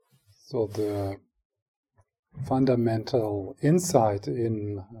So the fundamental insight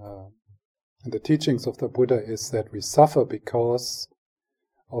in the teachings of the Buddha is that we suffer because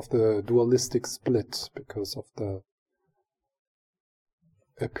of the dualistic split, because of the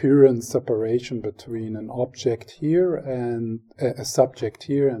appearance separation between an object here and a subject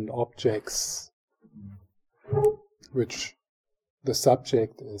here and objects which the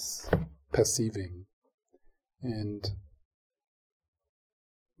subject is perceiving. And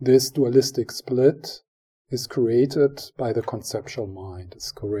this dualistic split is created by the conceptual mind.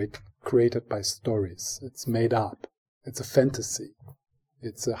 It's created by stories. It's made up. It's a fantasy.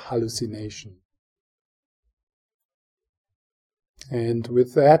 It's a hallucination. And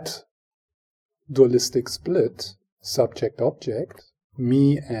with that dualistic split, subject-object,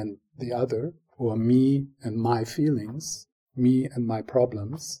 me and the other, or me and my feelings, me and my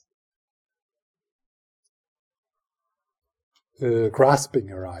problems, grasping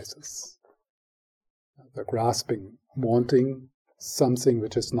arises. The grasping, wanting something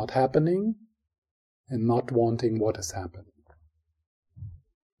which is not happening and not wanting what is happening.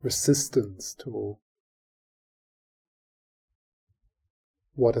 Resistance to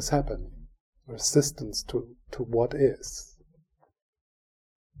what is happening. Resistance to what is.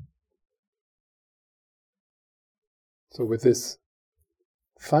 So with this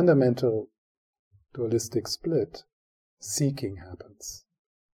fundamental dualistic split, seeking happens.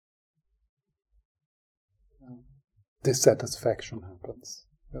 Dissatisfaction happens.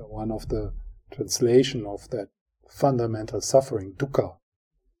 One of the translation of that fundamental suffering, dukkha,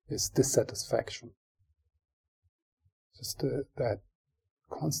 is dissatisfaction. Just that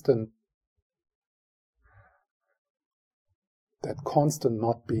constant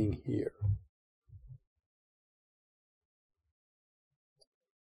not being here.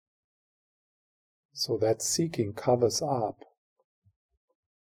 So that seeking covers up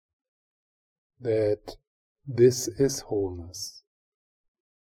that this is wholeness.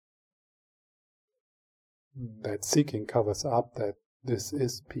 That seeking covers up that this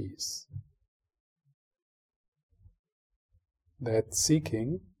is peace. That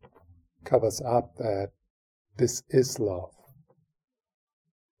seeking covers up that this is love.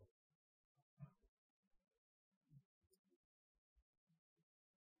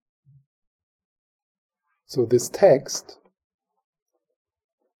 So this text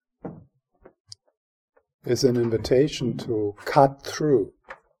is an invitation to cut through,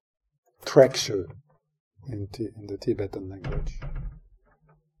 trekshu in the Tibetan language,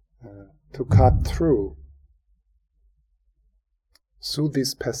 to cut through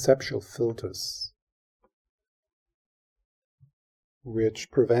these perceptual filters which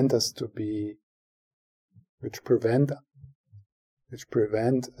prevent a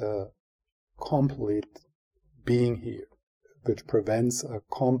complete being here, which prevents a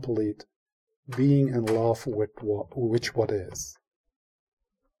complete being in love with what is.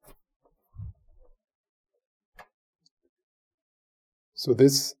 So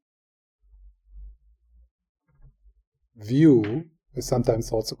this view is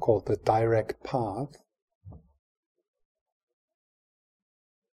sometimes also called the direct path,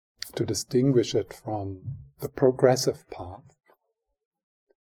 to distinguish it from the progressive path.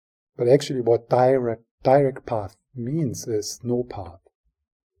 But actually what direct path means is no path.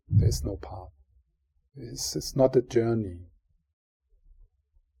 There is no path. It's not a journey.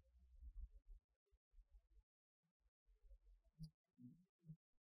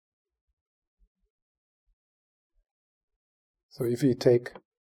 So if we take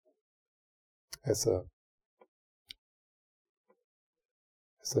as a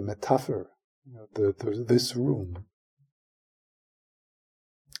metaphor, this room,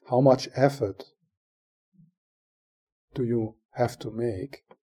 how much effort do you have to make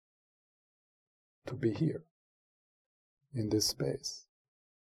to be here in this space?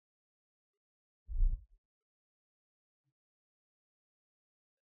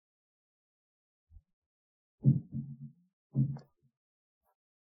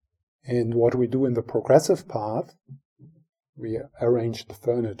 And what we do in the progressive path, we arrange the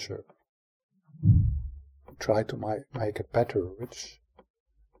furniture, try to make it better,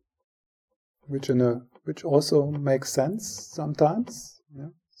 which also makes sense sometimes.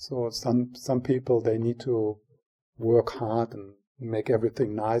 Yeah? So some people, they need to work hard and make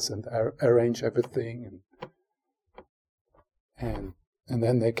everything nice and arrange everything, and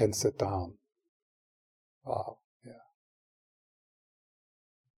then they can sit down. Wow, yeah.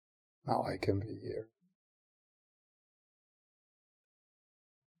 Now I can be here.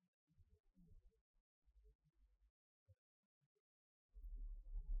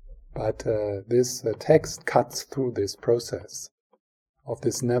 But this text cuts through this process of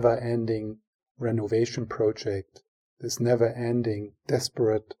this never-ending renovation project, this never-ending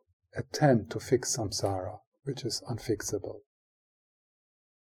desperate attempt to fix samsara, which is unfixable.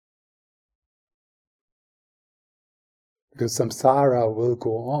 Because samsara will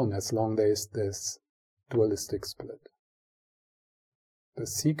go on as long as there is this dualistic split. The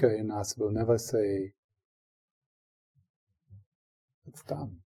seeker in us will never say, it's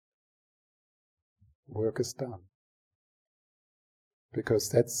done. Work is done. Because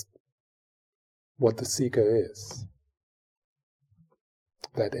that's what the seeker is.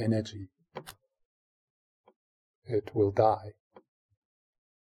 That energy. It will die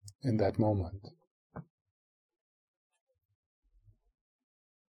in that moment.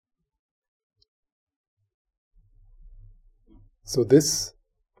 So this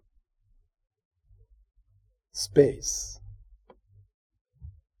space,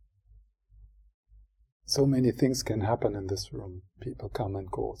 so many things can happen in this room. People come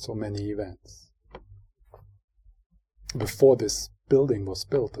and go, so many events. Before this building was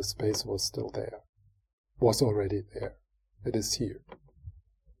built, the space was still there, was already there. It is here.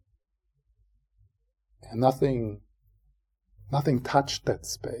 And nothing touched that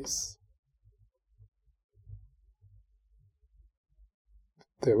space.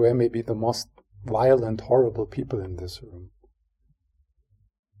 There were maybe the most violent, horrible people in this room.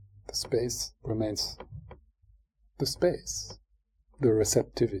 The space remains the space, the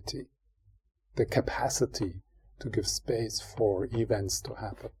receptivity, the capacity to give space for events to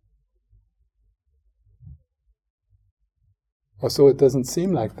happen. Also, it doesn't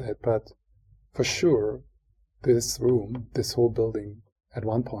seem like that, but for sure, this room, this whole building, at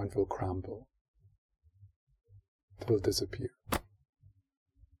one point will crumble. It will disappear.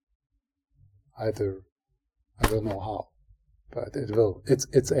 Either, I don't know how, but it will.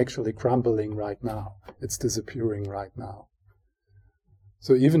 It's actually crumbling right now. It's disappearing right now.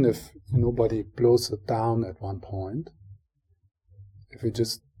 So even if nobody blows it down at one point, if we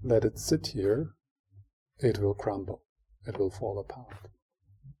just let it sit here, it will crumble. It will fall apart.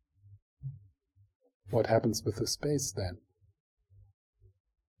 What happens with the space then?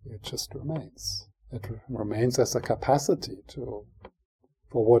 It just remains. It remains as a capacity for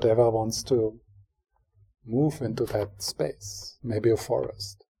whatever wants to move into that space, maybe a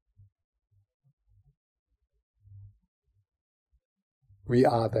forest. We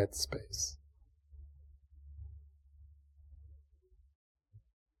are that space.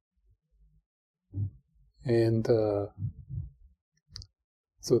 And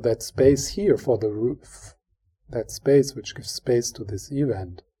so that space here for the roof, that space which gives space to this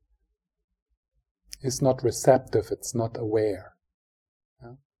event, is not receptive, it's not aware.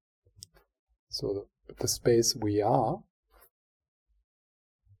 Yeah? So the space we are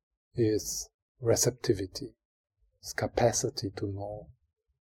is receptivity, it's capacity to know.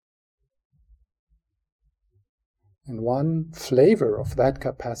 And one flavor of that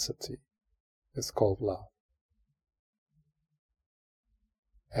capacity is called love.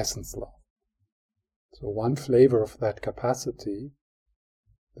 Essence love. So one flavor of that capacity,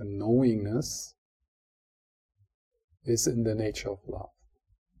 the knowingness, is in the nature of love.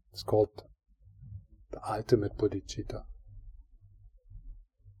 It's called the ultimate bodhicitta.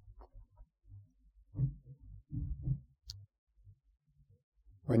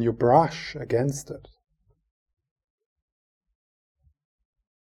 When you brush against it,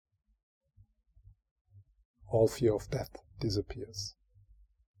 all fear of death disappears.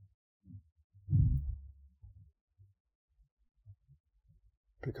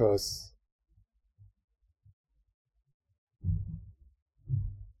 Because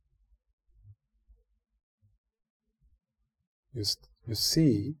you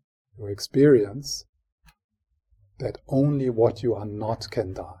see, you experience that only what you are not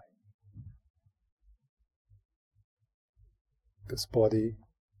can die. This body,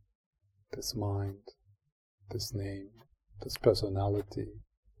 this mind, this name, this personality,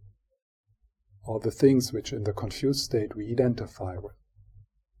 all the things which in the confused state we identify with,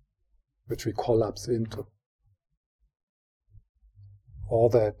 which we collapse into, all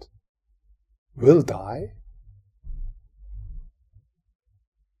that will die,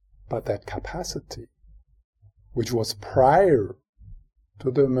 but that capacity, which was prior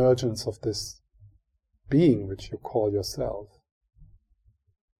to the emergence of this being which you call yourself,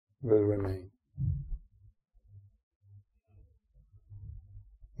 will remain.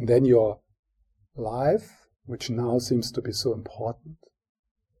 And then your life, which now seems to be so important,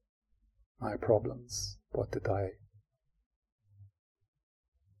 my problems, where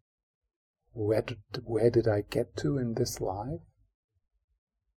did I get to in this life?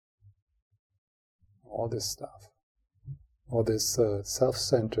 All this stuff. or this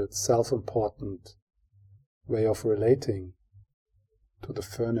self-centered, self-important way of relating to the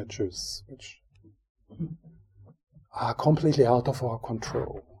furnitures which are completely out of our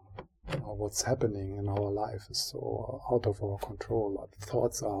control. What's happening in our life is so out of our control. Our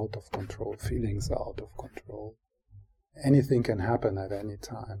thoughts are out of control, feelings are out of control. Anything can happen at any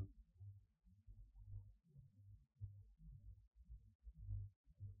time.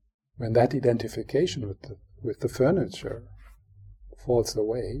 When that identification with the furniture falls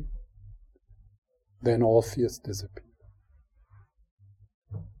away, then all fears disappear.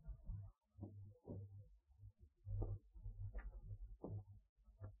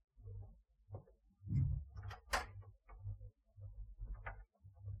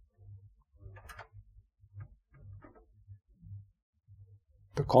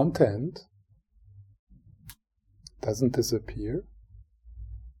 The content doesn't disappear,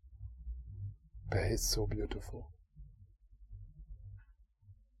 but it's so beautiful.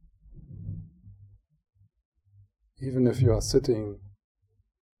 Even if you are sitting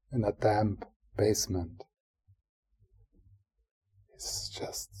in a damp basement, it's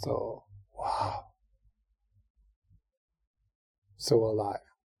just so, wow, so alive,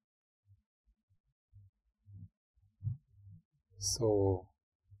 so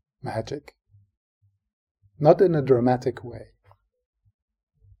magic. Not in a dramatic way.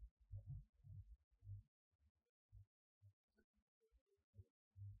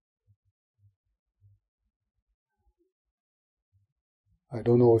 I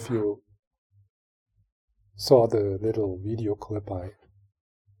don't know if you saw the little video clip I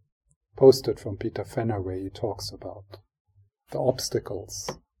posted from Peter Fenner where he talks about the obstacles.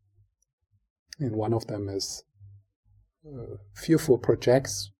 And one of them is fearful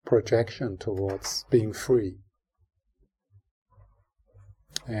projection towards being free.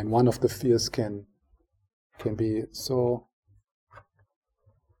 And one of the fears can be, so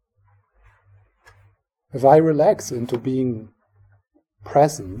if I relax into being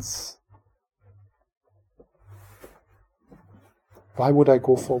presence, why would I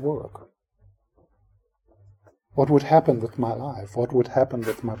go for work? What would happen with my life? What would happen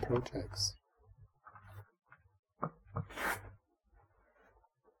with my projects?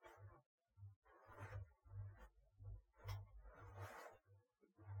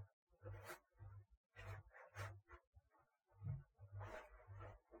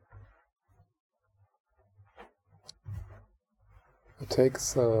 It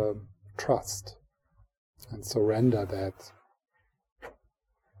takes trust and surrender that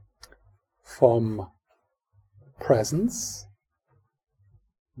from presence,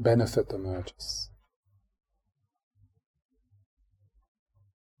 benefit emerges.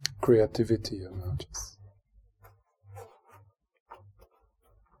 Creativity emerges.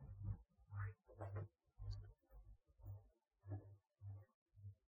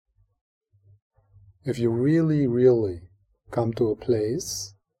 If you really, really come to a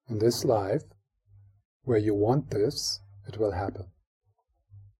place in this life where you want this, it will happen.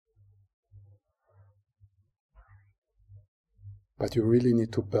 But you really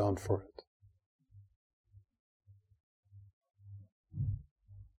need to burn for it.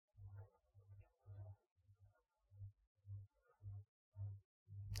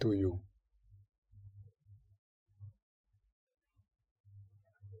 Do you?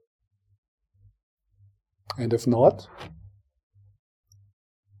 And if not,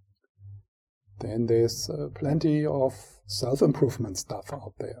 then there's plenty of self-improvement stuff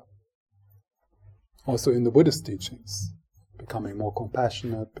out there. Also in the Buddhist teachings, becoming more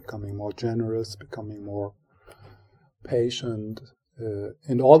compassionate, becoming more generous, becoming more patient,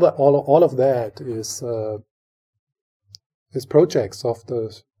 and all of that is projects of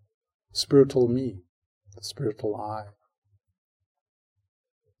the spiritual me, the spiritual I.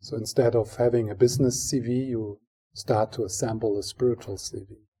 So instead of having a business CV, you start to assemble a spiritual CV.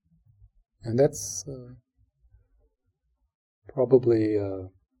 And that's probably a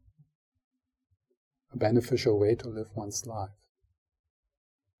beneficial way to live one's life.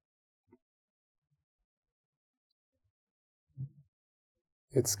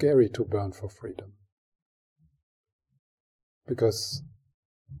 It's scary to burn for freedom, because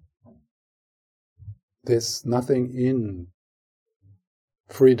there's nothing in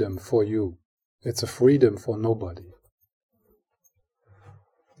freedom for you. It's a freedom for nobody.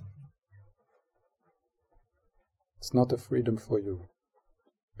 It's not a freedom for you,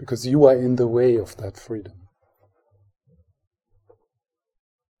 because you are in the way of that freedom.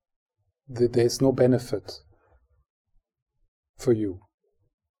 There's no benefit for you.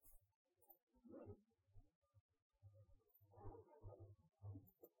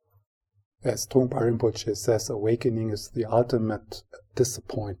 As Trungpa Rinpoche says, awakening is the ultimate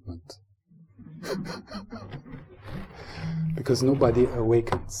disappointment. Because nobody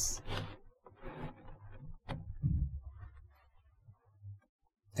awakens.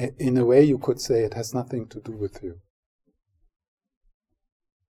 In a way, you could say it has nothing to do with you.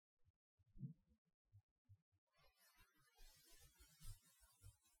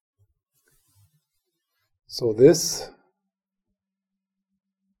 So this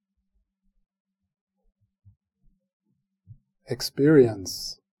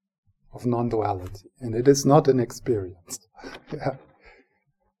experience of non-duality, and it is not an experience, yeah.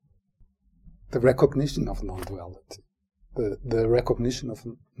 The recognition of non-duality, the recognition of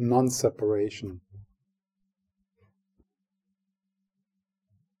non-separation,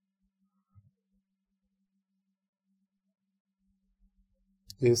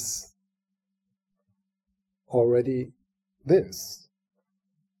 is already this.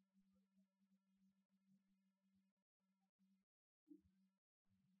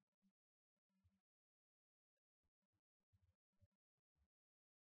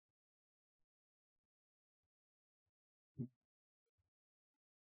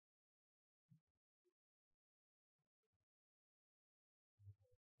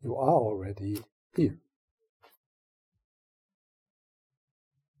 You are already here.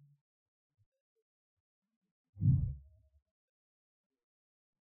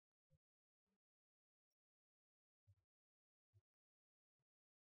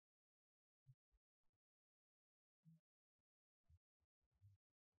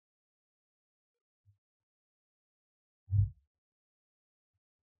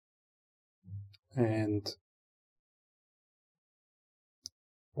 And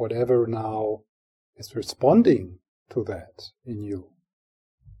whatever now is responding to that in you,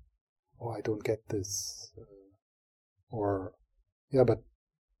 oh, I don't get this, or, yeah, but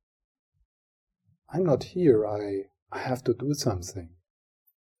I'm not here, I have to do something.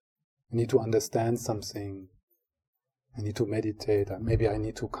 I need to understand something. I need to meditate. Maybe I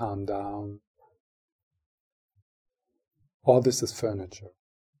need to calm down. All this is furniture.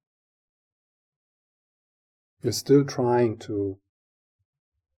 You're still trying to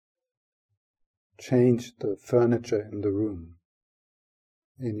change the furniture in the room,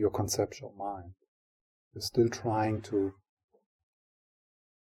 in your conceptual mind. You're still trying to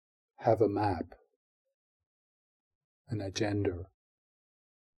have a map, an agenda.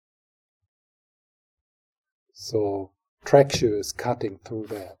 So Trakshu is cutting through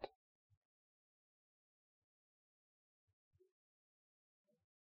that.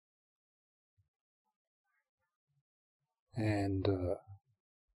 And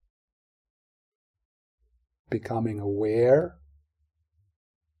becoming aware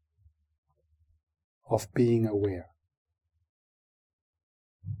of being aware.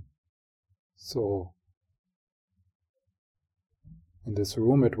 So in this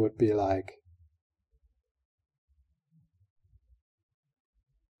room it would be like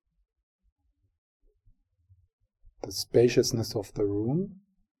the spaciousness of the room,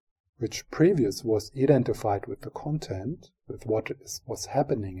 which previous was identified with the content, with what was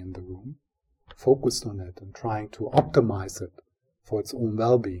happening in the room, focused on it and trying to optimize it for its own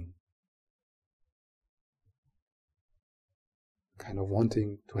well-being. Kind of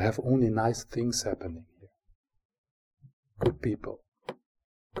wanting to have only nice things happening here. Good people,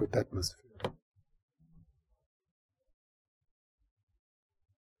 good atmosphere.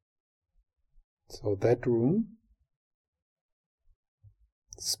 So that room,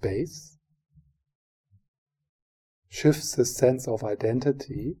 space, shifts the sense of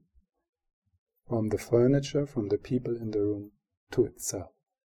identity from the furniture, from the people in the room, to itself.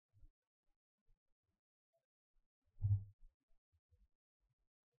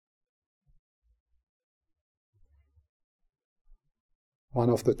 One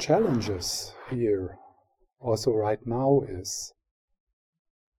of the challenges here, also right now, is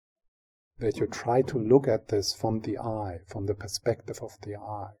that you try to look at this from the eye, from the perspective of the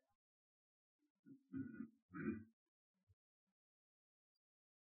eye.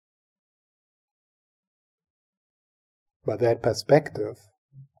 But that perspective,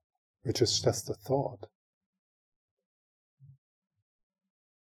 which is just a thought,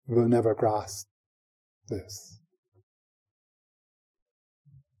 will never grasp this.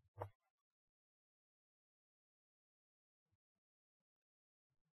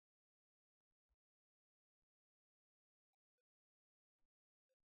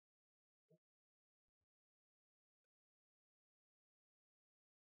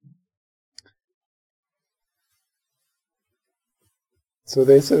 So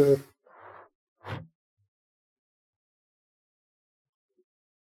there's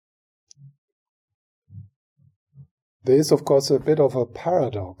there is, of course, a bit of a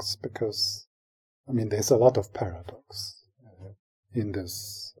paradox, because, I mean, there's a lot of paradox in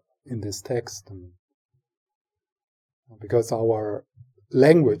this text, and because our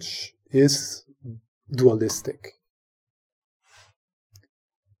language is dualistic.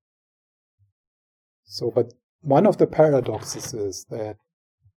 So, but one of the paradoxes is that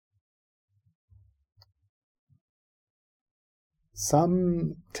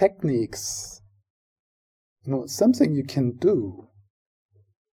some techniques, something you can do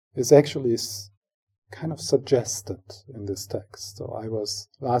is actually kind of suggested in this text. So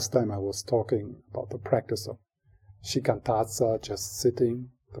last time I was talking about the practice of shikantaza, just sitting,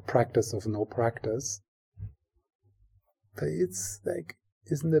 the practice of no practice. But it's like,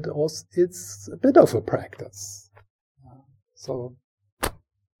 isn't it also, it's a bit of a practice. So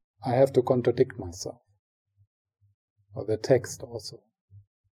I have to contradict myself. Or the text also.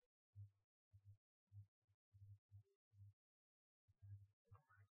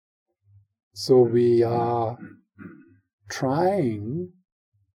 So we are trying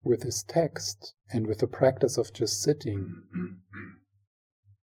with this text and with the practice of just sitting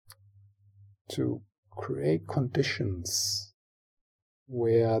to create conditions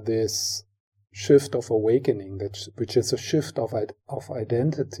where this shift of awakening, which is a shift of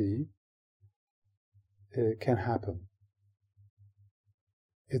identity, can happen.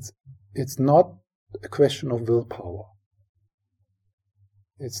 It's not a question of willpower.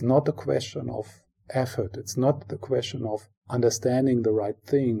 It's not a question of effort. It's not the question of understanding the right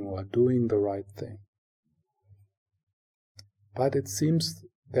thing or doing the right thing. But it seems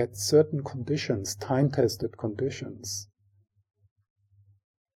that certain conditions, time-tested conditions,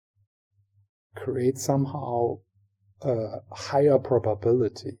 create somehow a higher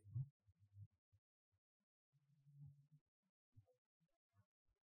probability.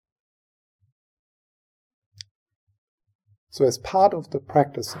 So as part of the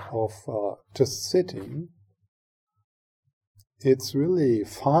practice of just sitting, it's really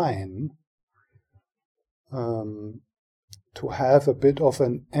fine to have a bit of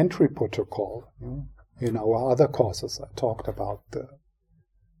an entry protocol. In our other courses, I talked about the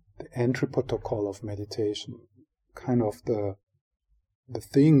entry protocol of meditation, kind of the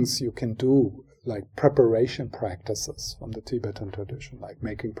things you can do, like preparation practices from the Tibetan tradition, like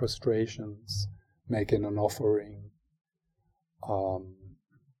making prostrations, making an offering,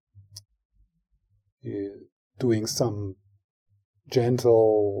 doing some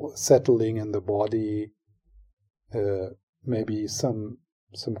gentle settling in the body, maybe some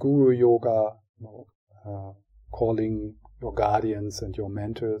guru yoga, calling your guardians and your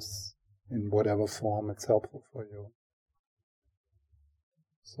mentors in whatever form it's helpful for you.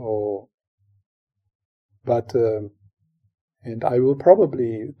 So, but and I will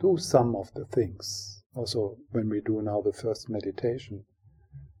probably do some of the things also when we do now the first meditation.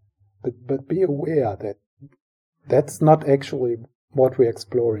 But be aware that that's not actually what we're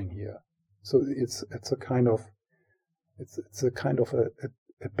exploring here. So it's a kind of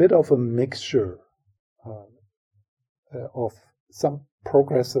a bit of a mixture of some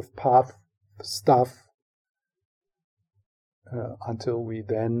progressive path stuff until we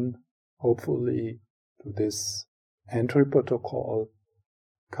then hopefully to this entry protocol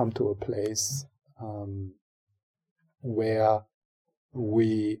come to a place where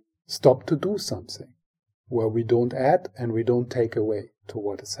we stop to do something, where we don't add and we don't take away to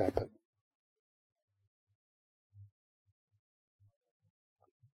what has happened.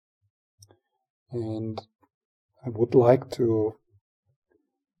 And I would like to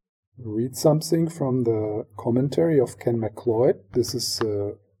read something from the commentary of Ken MacLeod. This is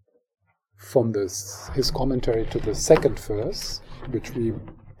from his commentary to the second verse, which we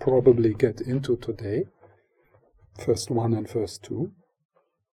probably get into today, verse 1 and verse 2,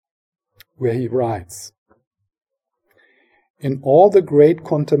 where he writes, "In all the great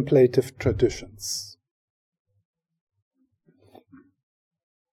contemplative traditions,"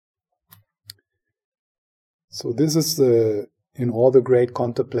 so this is in all the great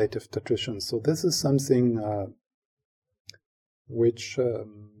contemplative traditions. So this is something which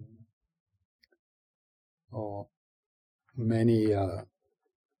many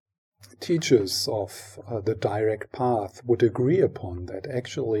teachers of the direct path would agree upon, that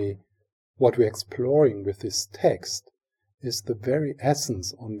actually what we're exploring with this text is the very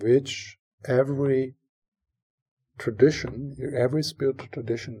essence on which every tradition, every spiritual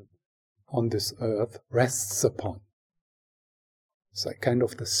tradition on this earth rests upon. It's like kind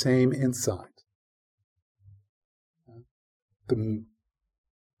of the same insight. The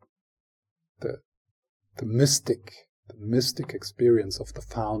mystic experience of the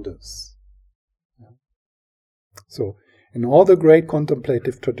founders. So, in all the great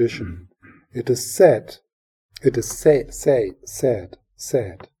contemplative tradition, it is said, it is said, it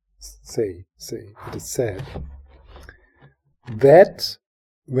is said that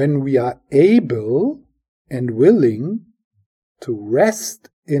when we are able and willing to rest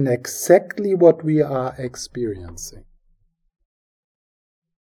in exactly what we are experiencing.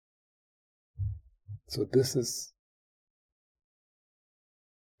 So this is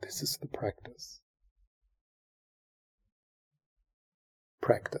the practice.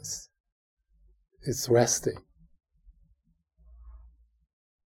 Practice. It's resting.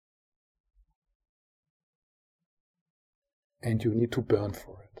 And you need to burn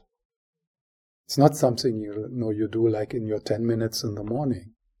for it. It's not something you do like in your 10 minutes in the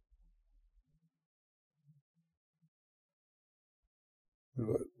morning.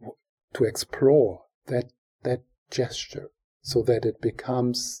 To explore that gesture so that it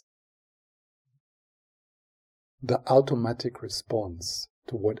becomes the automatic response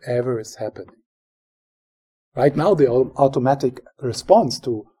to whatever is happening. Right now, the automatic response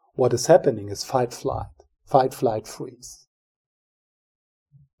to what is happening is fight, flight, freeze.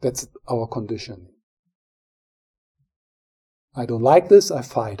 That's our conditioning. I don't like this, I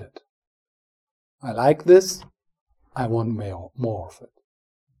fight it. I like this, I want more of it.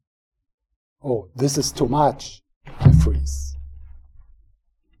 Oh, this is too much, I freeze.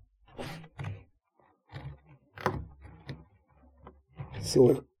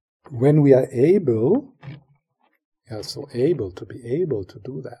 So when we are able to be able to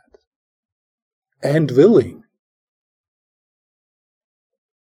do that, and willing,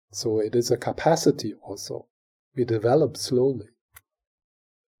 so it is a capacity also, we develop slowly.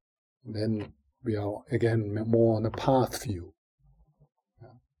 Then we are again more on a path view.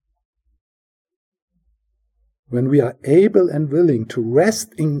 When we are able and willing to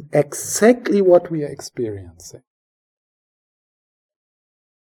rest in exactly what we are experiencing.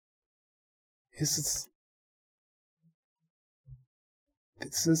 This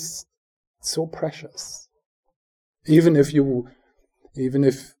is so precious. Even if we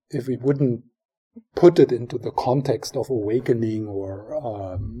wouldn't put it into the context of awakening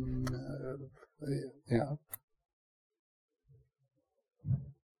or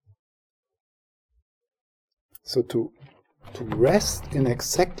So to rest in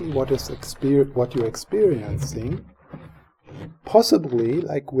exactly what you're experiencing, possibly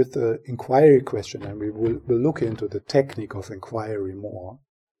like with the inquiry question, and we'll look into the technique of inquiry more.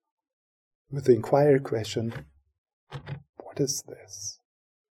 With the inquiry question, what is this?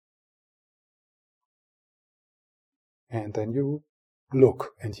 And then you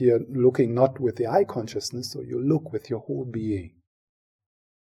look, and here looking not with the eye consciousness, so you look with your whole being.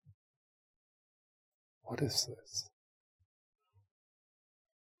 What is this?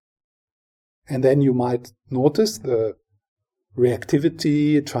 And then you might notice the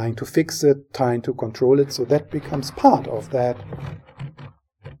reactivity, trying to fix it, trying to control it, so that becomes part of that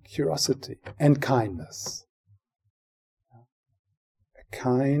curiosity and kindness. A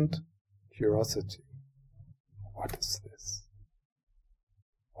kind curiosity. What is this?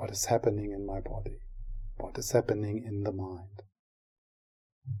 What is happening in my body? What is happening in the mind?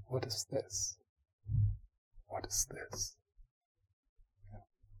 What is this? What is this?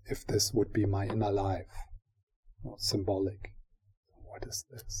 If this would be my inner life, or symbolic, what is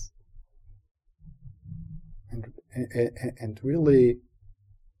this? And really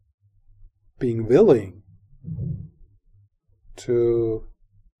being willing to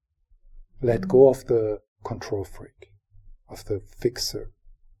let go of the control freak, of the fixer,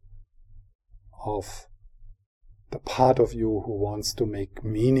 of the part of you who wants to make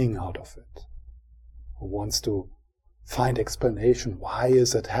meaning out of it, who wants to find explanation. Why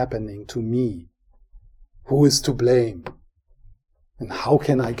is it happening to me? Who is to blame? And how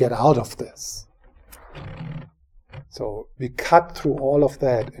can I get out of this? So we cut through all of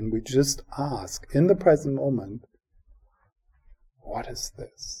that and we just ask in the present moment, what is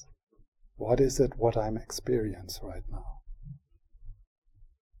this? What is it what I'm experiencing right now?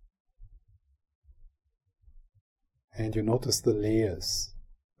 And you notice the layers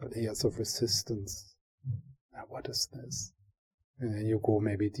of resistance. Now, what is this? And then you go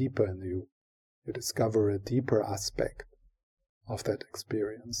maybe deeper and you discover a deeper aspect of that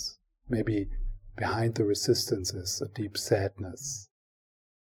experience. Maybe behind the resistance is a deep sadness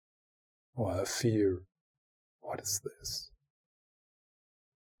or a fear. What is this?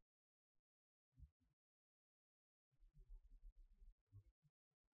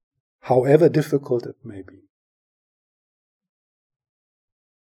 However difficult it may be,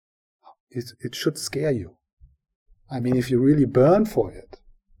 it should scare you. I mean, if you really burn for it,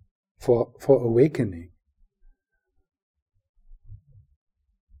 for awakening,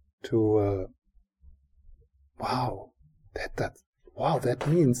 to that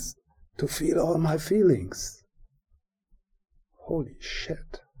means to feel all my feelings. Holy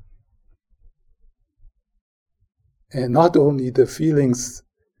shit. And not only the feelings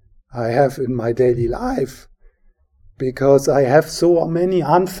I have in my daily life, because I have so many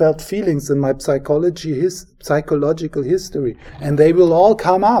unfelt feelings in my psychological history, and they will all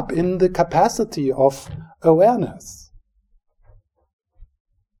come up in the capacity of awareness.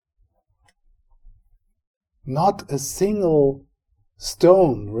 Not a single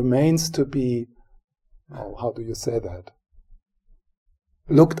stone remains to be, how do you say that?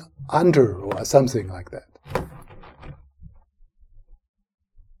 Looked under or something like that.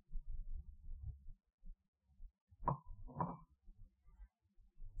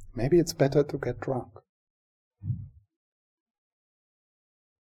 Maybe it's better to get drunk.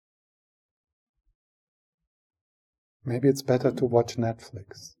 Maybe it's better to watch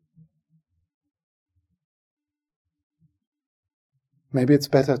Netflix. Maybe it's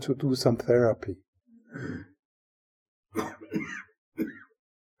better to do some therapy.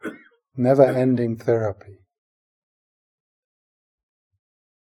 Never-ending therapy.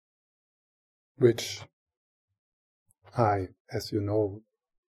 Which I, as you know,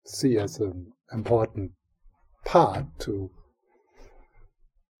 see as an important part to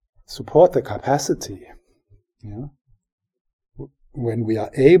support the capacity. Yeah? When we are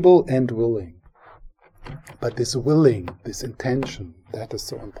able and willing. But this willing, this intention, that is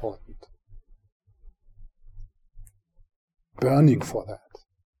so important. Burning for that.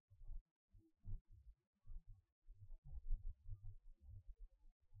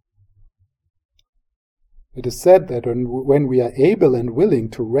 It is said that when we are able and willing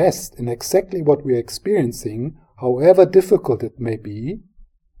to rest in exactly what we are experiencing, however difficult it may be,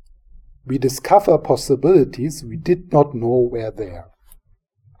 we discover possibilities we did not know were there.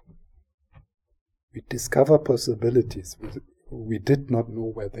 We discover possibilities we did not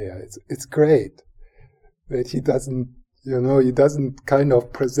know were there. It's great that he doesn't kind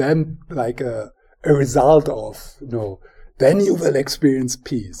of present like a result of, then you will experience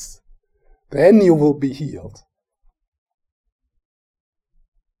peace. Then you will be healed.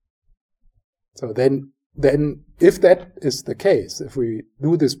 So then if that is the case, if we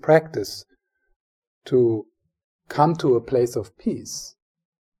do this practice to come to a place of peace,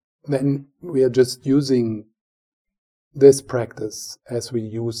 then we are just using this practice as we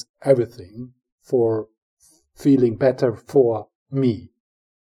use everything for feeling better for me.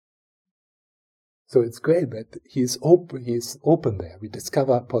 So it's great that he's open there. We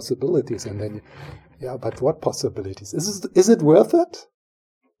discover possibilities, and then, but what possibilities? Is it worth it?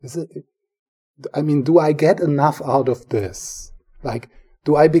 Do I get enough out of this? Like,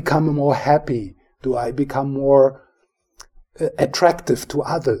 do I become more happy? Do I become more attractive to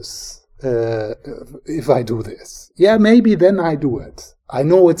others if I do this? Yeah, maybe then I do it. I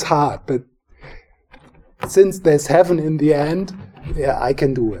know it's hard, but since there's heaven in the end, I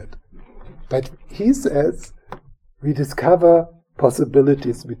can do it. But he says, we discover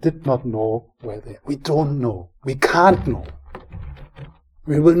possibilities we did not know were there. We don't know. We can't know.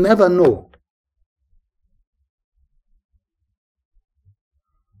 We will never know.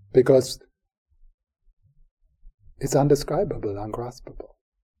 Because it's undescribable, ungraspable.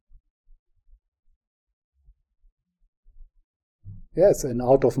 Yes, and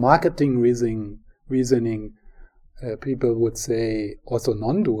out of marketing reasoning, people would say, also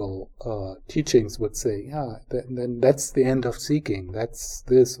non-dual teachings would say, then that's the end of seeking. That's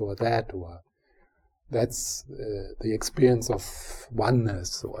this or that, or that's the experience of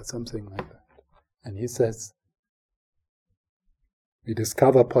oneness, or something like that. And he says, we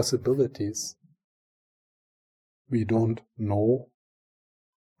discover possibilities we don't know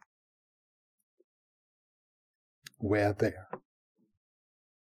were there.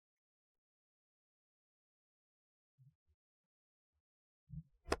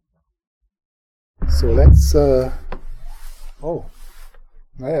 So let's,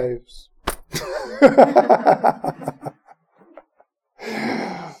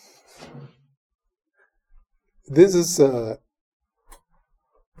 this is,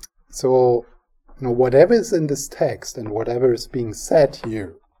 so, whatever is in this text and whatever is being said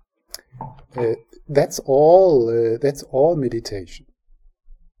here, that's all meditation.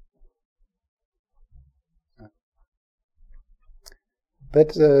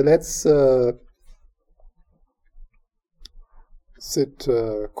 But let's sit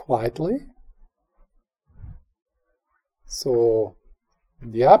quietly. So,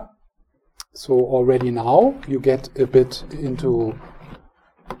 so already now you get a bit into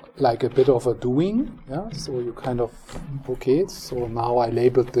like a bit of a doing, yeah. So you kind of, okay, so now I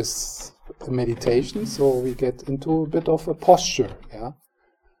labeled this meditation, so we get into a bit of a posture, yeah.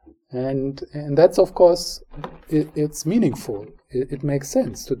 And that's, of course, it's meaningful. It makes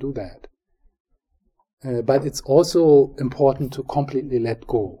sense to do that. But it's also important to completely let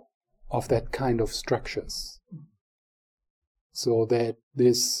go of that kind of structures, so that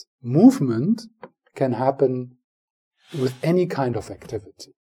this movement can happen with any kind of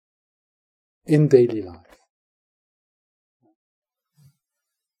activity in daily life.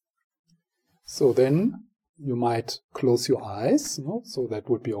 So then you might close your eyes, so that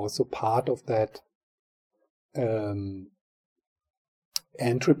would be also part of that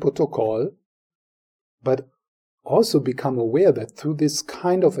entry protocol, but also become aware that through this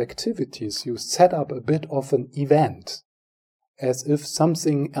kind of activities you set up a bit of an event, as if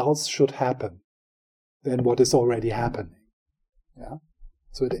something else should happen than what is already happening. Yeah?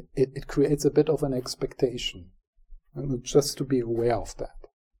 So it creates a bit of an expectation, and just to be aware of that.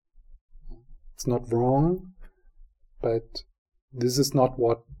 It's not wrong, but this is not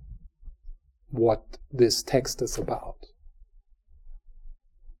what this text is about.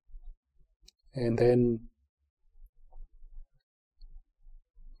 And then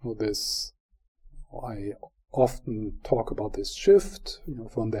I often talk about this shift,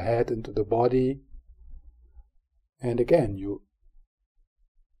 from the head into the body. And again,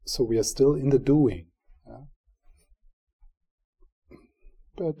 so we are still in the doing. Yeah?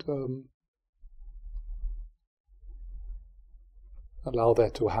 But allow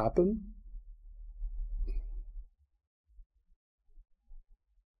that to happen.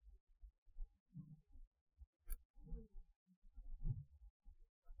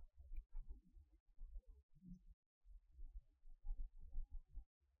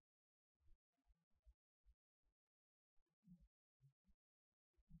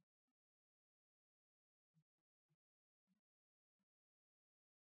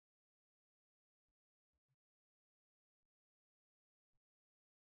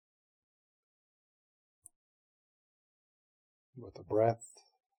 With the breath.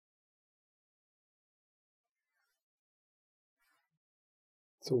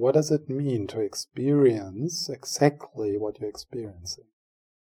 So what does it mean to experience exactly what you're experiencing?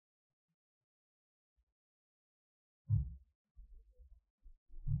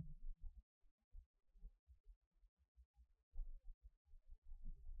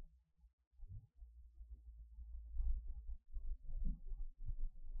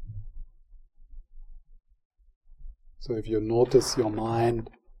 So if you notice your mind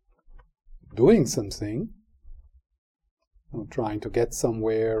doing something, trying to get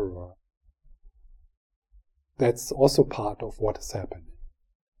somewhere, that's also part of what is happening.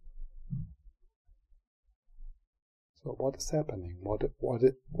 So what is happening?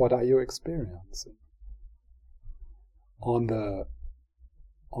 What are you experiencing? On the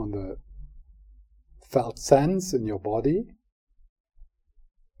felt sense in your body.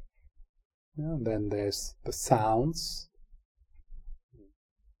 Yeah, and then there's the sounds,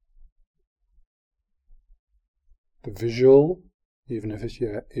 the visual, even if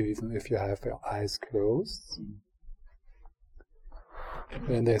you have your eyes closed.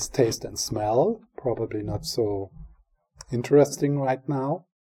 Then there's taste and smell, probably not so interesting right now.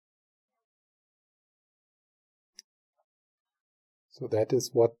 So that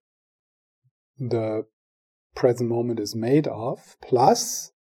is what the present moment is made of,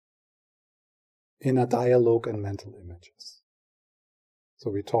 plus inner dialogue and mental images. So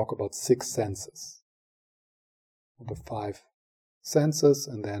we talk about 6 senses. The 5 senses,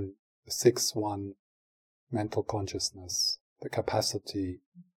 and then the 6th one, mental consciousness, the capacity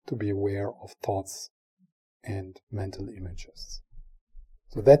to be aware of thoughts and mental images.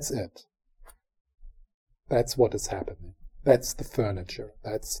 So that's it. That's what is happening. That's the furniture.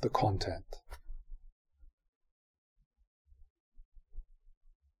 That's the content.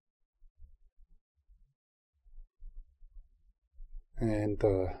 And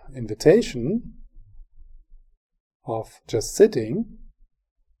the invitation of just sitting,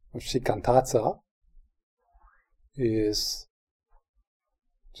 of shikantaza, is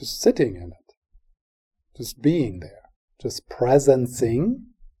just sitting in it, just being there, just presencing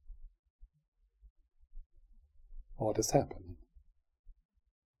what is happening.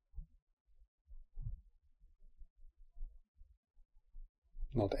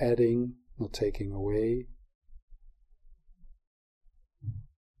 Not adding, not taking away,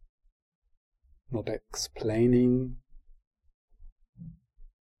 not explaining,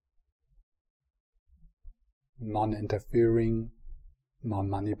 non-interfering,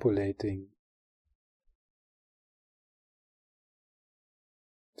 non-manipulating.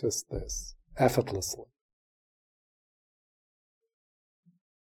 Just this, effortlessly.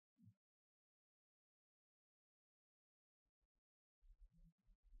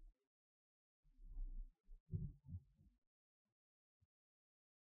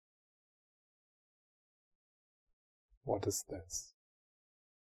 What is this?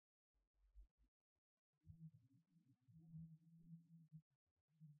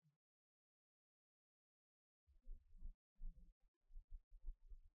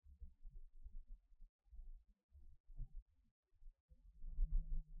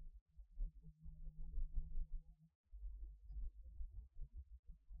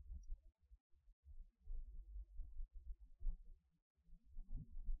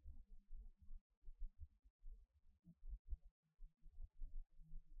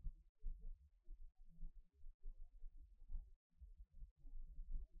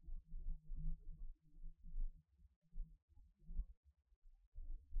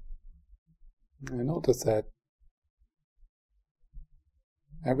 I notice that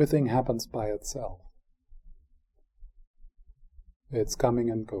everything happens by itself. It's coming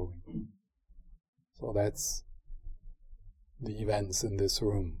and going. So that's the events in this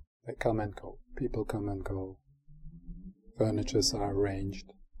room. They come and go. People come and go. Furnitures are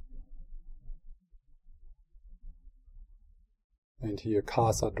arranged. And here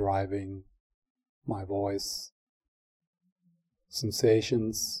cars are driving. My voice.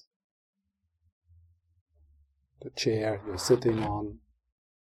 Sensations. The chair you're sitting on.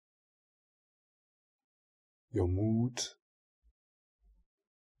 Your mood.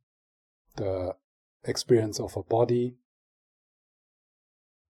 The experience of a body.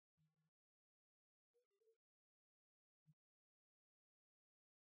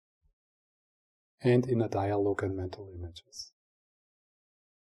 And inner dialogue and mental images.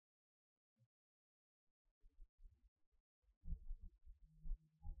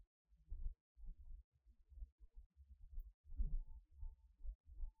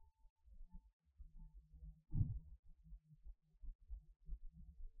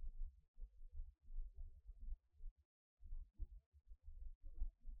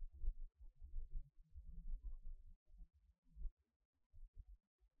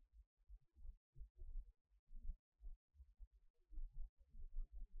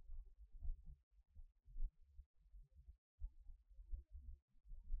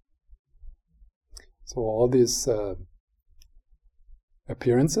 So all these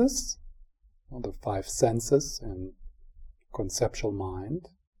appearances, the five senses and conceptual mind,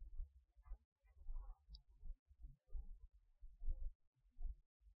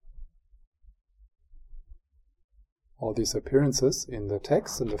 all these appearances in the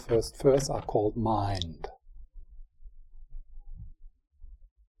text, in the first verse, are called mind.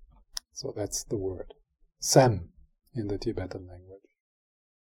 So that's the word. Sem in the Tibetan language.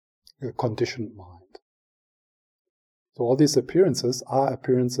 A conditioned mind. So all these appearances are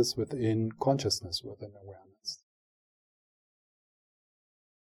appearances within consciousness, within awareness.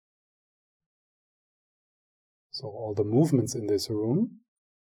 So all the movements in this room,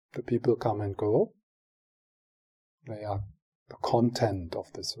 the people come and go, they are the content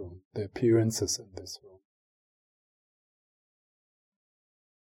of this room, the appearances in this room.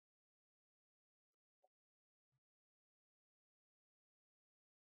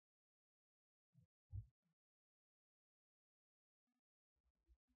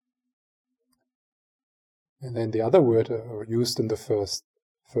 And then the other word used in the first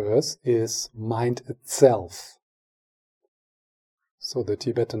verse is mind itself. So the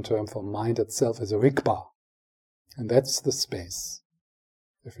Tibetan term for mind itself is Rigpa. And that's the space,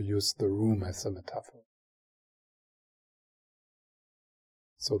 if we use the room as a metaphor.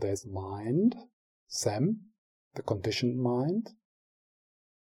 So there's mind, Sem, the conditioned mind,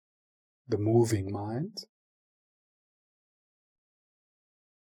 the moving mind,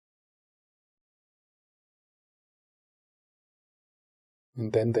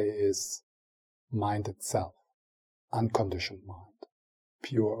 and then there is mind itself, unconditioned mind,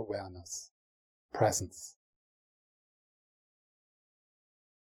 pure awareness, presence.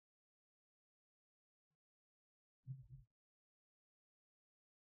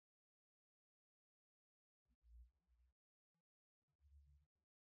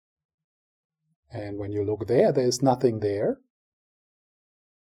 And when you look there, there is nothing there.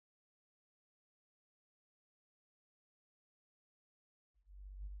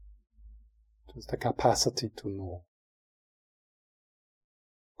 Just the capacity to know.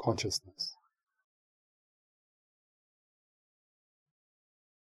 Consciousness.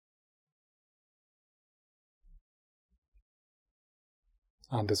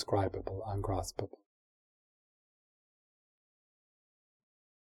 Undescribable, ungraspable.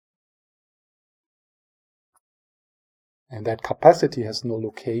 And that capacity has no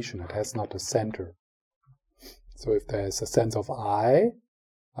location, it has not a center. So if there is a sense of I,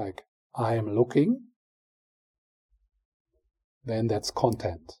 like I am looking, then that's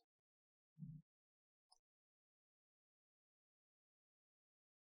content.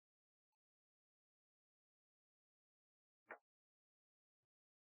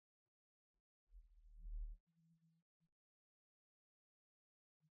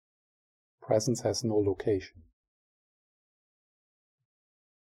 Presence has no location.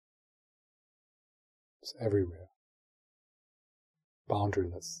 It's everywhere.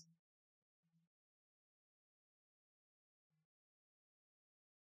 Boundaryless.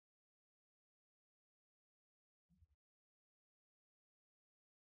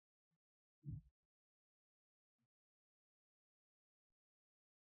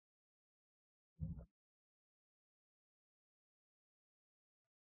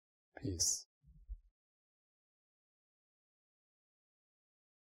 Peace.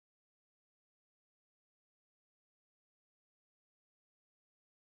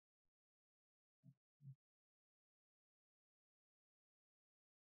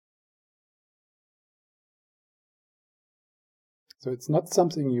 So it's not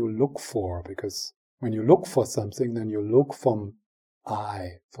something you look for, because when you look for something, then you look from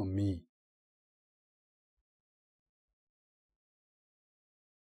I, from me.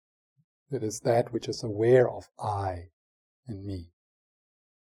 It is that which is aware of I and me.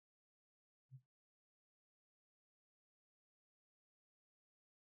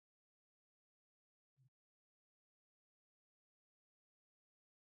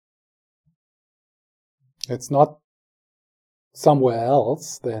 It's not somewhere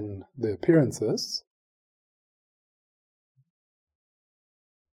else than the appearances.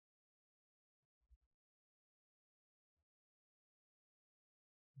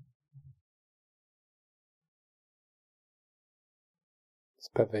 It's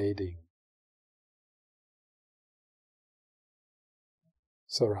pervading,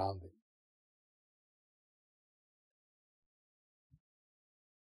 surrounding.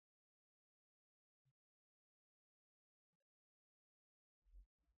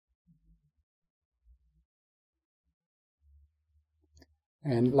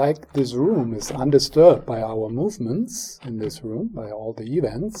 And like this room is undisturbed by our movements in this room, by all the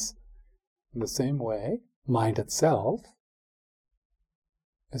events, in the same way, mind itself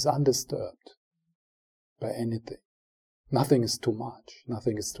is undisturbed by anything. Nothing is too much,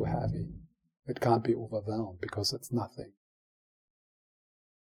 nothing is too heavy. It can't be overwhelmed because it's nothing.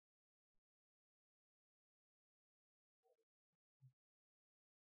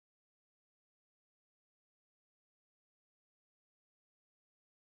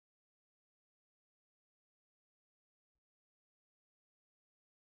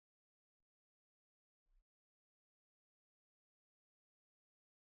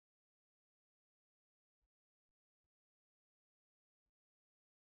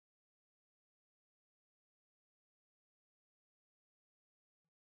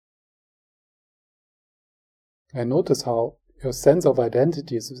 And notice how your sense of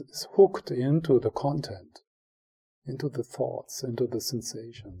identity is hooked into the content, into the thoughts, into the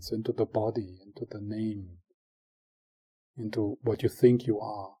sensations, into the body, into the name, into what you think you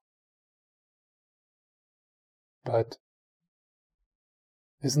are. But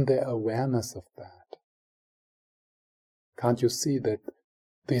isn't there awareness of that? Can't you see that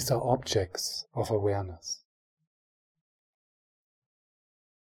these are objects of awareness?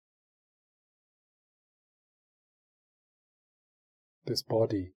 This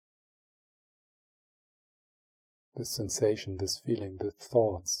body, this sensation, this feeling, the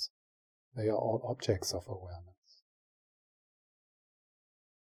thoughts, they are all objects of awareness.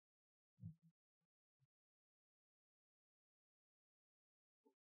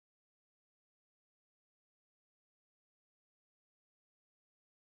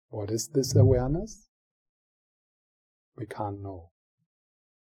 What is this awareness? We can't know.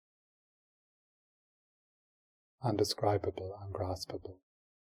 Undescribable, ungraspable.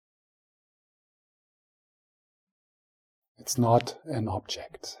 It's not an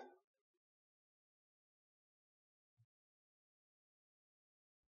object.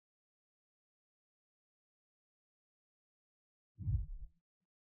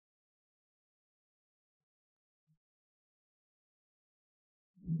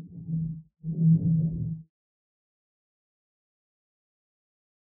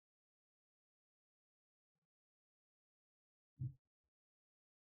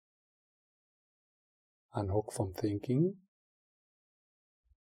 Unhook from thinking.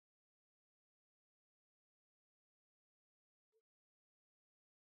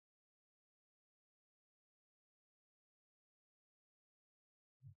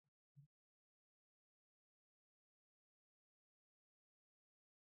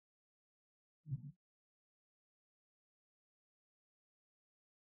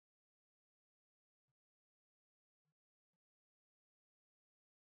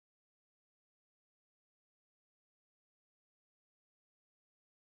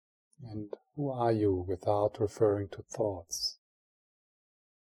 And who are you without referring to thoughts?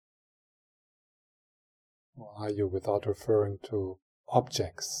 Who are you without referring to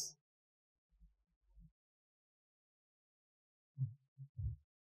objects?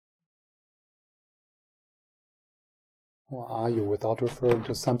 Who are you without referring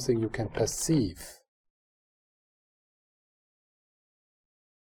to something you can perceive?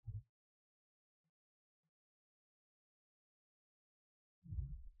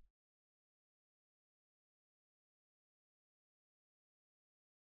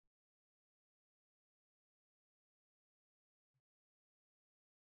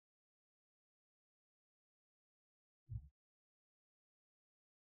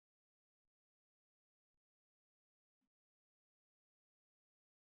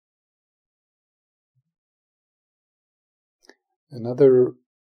 Another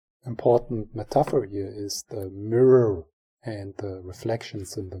important metaphor here is the mirror and the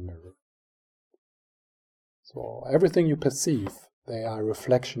reflections in the mirror. So everything you perceive, they are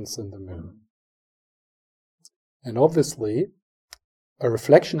reflections in the mirror. And obviously, a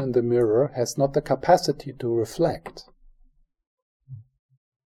reflection in the mirror has not the capacity to reflect.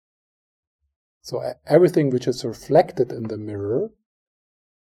 So everything which is reflected in the mirror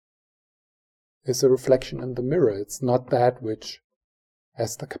is a reflection in the mirror. It's not that which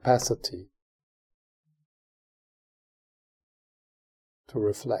has the capacity to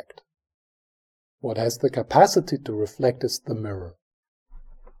reflect. What has the capacity to reflect is the mirror.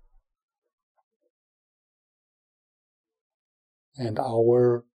 And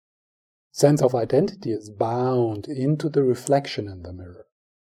our sense of identity is bound into the reflection in the mirror.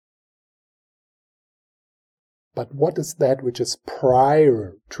 But what is that which is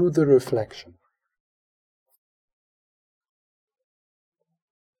prior to the reflection?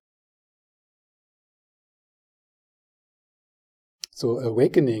 So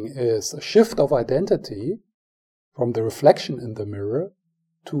awakening is a shift of identity from the reflection in the mirror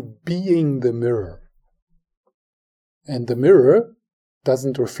to being the mirror. And the mirror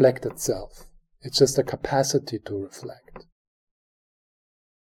doesn't reflect itself. It's just a capacity to reflect.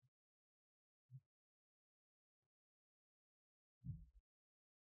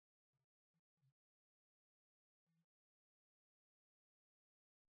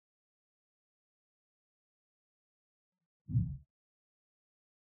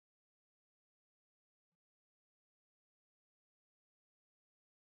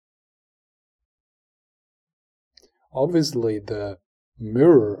 Obviously, the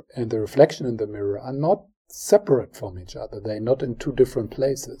mirror and the reflection in the mirror are not separate from each other. They're not in two different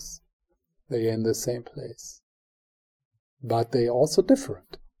places. They are in the same place. But they are also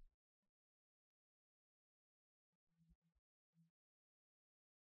different.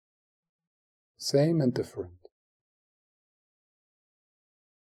 Same and different.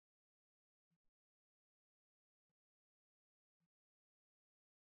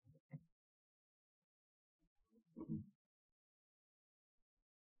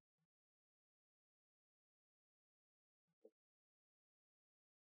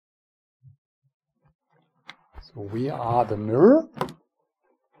 So we are the mirror.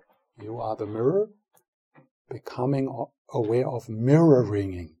 You are the mirror. Becoming aware of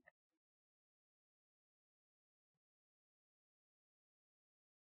mirroring.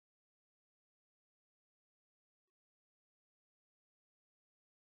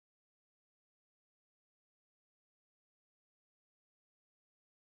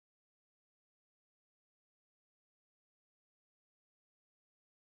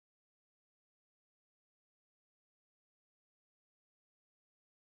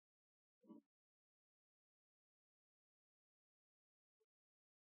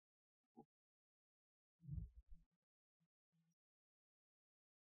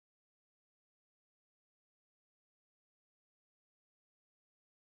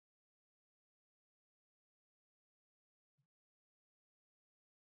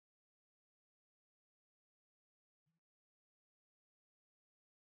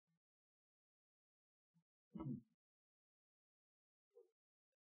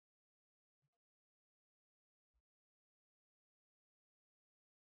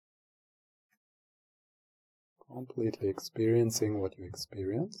 Completely experiencing what you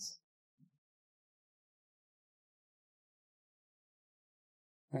experience.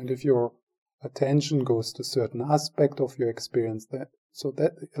 And if your attention goes to a certain aspect of your experience,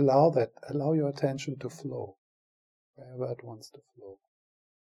 allow your attention to flow wherever it wants to flow.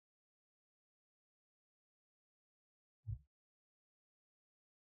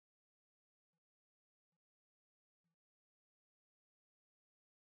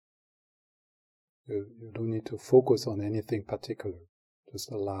 You don't need to focus on anything particular.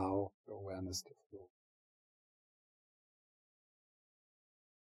 Just allow your awareness to flow.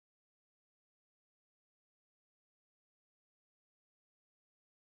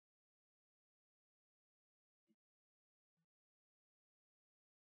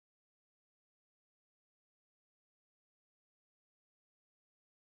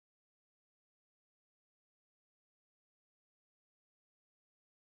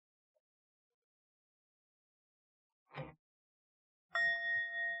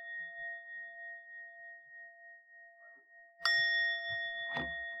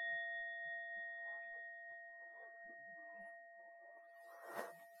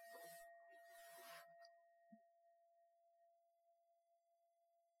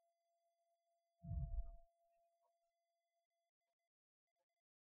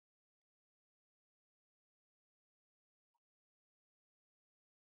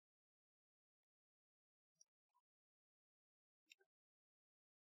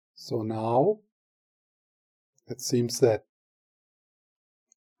 So now it seems that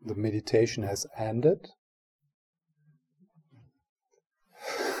the meditation has ended.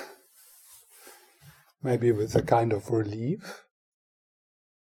 Maybe with a kind of relief.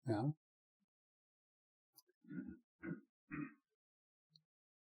 Yeah.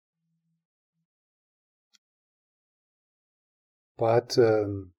 But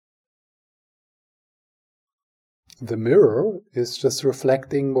the mirror is just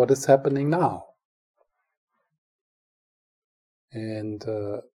reflecting what is happening now. And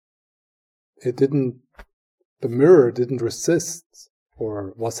the mirror didn't resist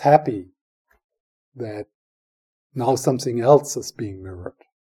or was happy that now something else is being mirrored.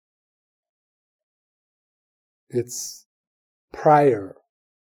 It's prior.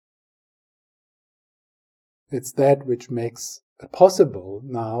 It's that which makes it possible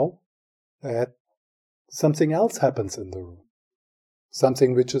now that something else happens in the room.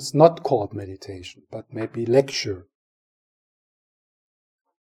 Something which is not called meditation, but maybe lecture.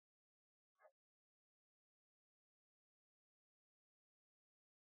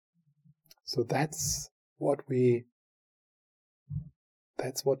 So that's what you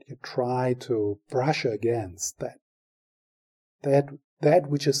try to brush against, that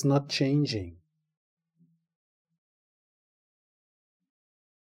which is not changing.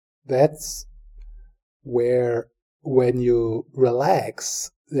 That's where, when you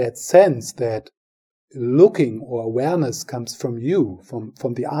relax, that sense that looking or awareness comes from you,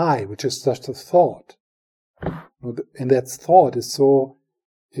 from the I, which is just a thought. And that thought is so,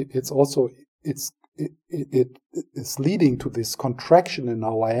 it's leading to this contraction in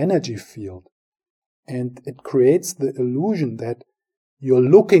our energy field. And it creates the illusion that you're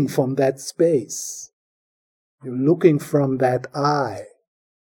looking from that space. You're looking from that I.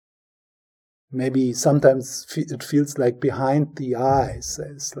 Maybe sometimes it feels like behind the eyes,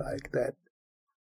 it's like that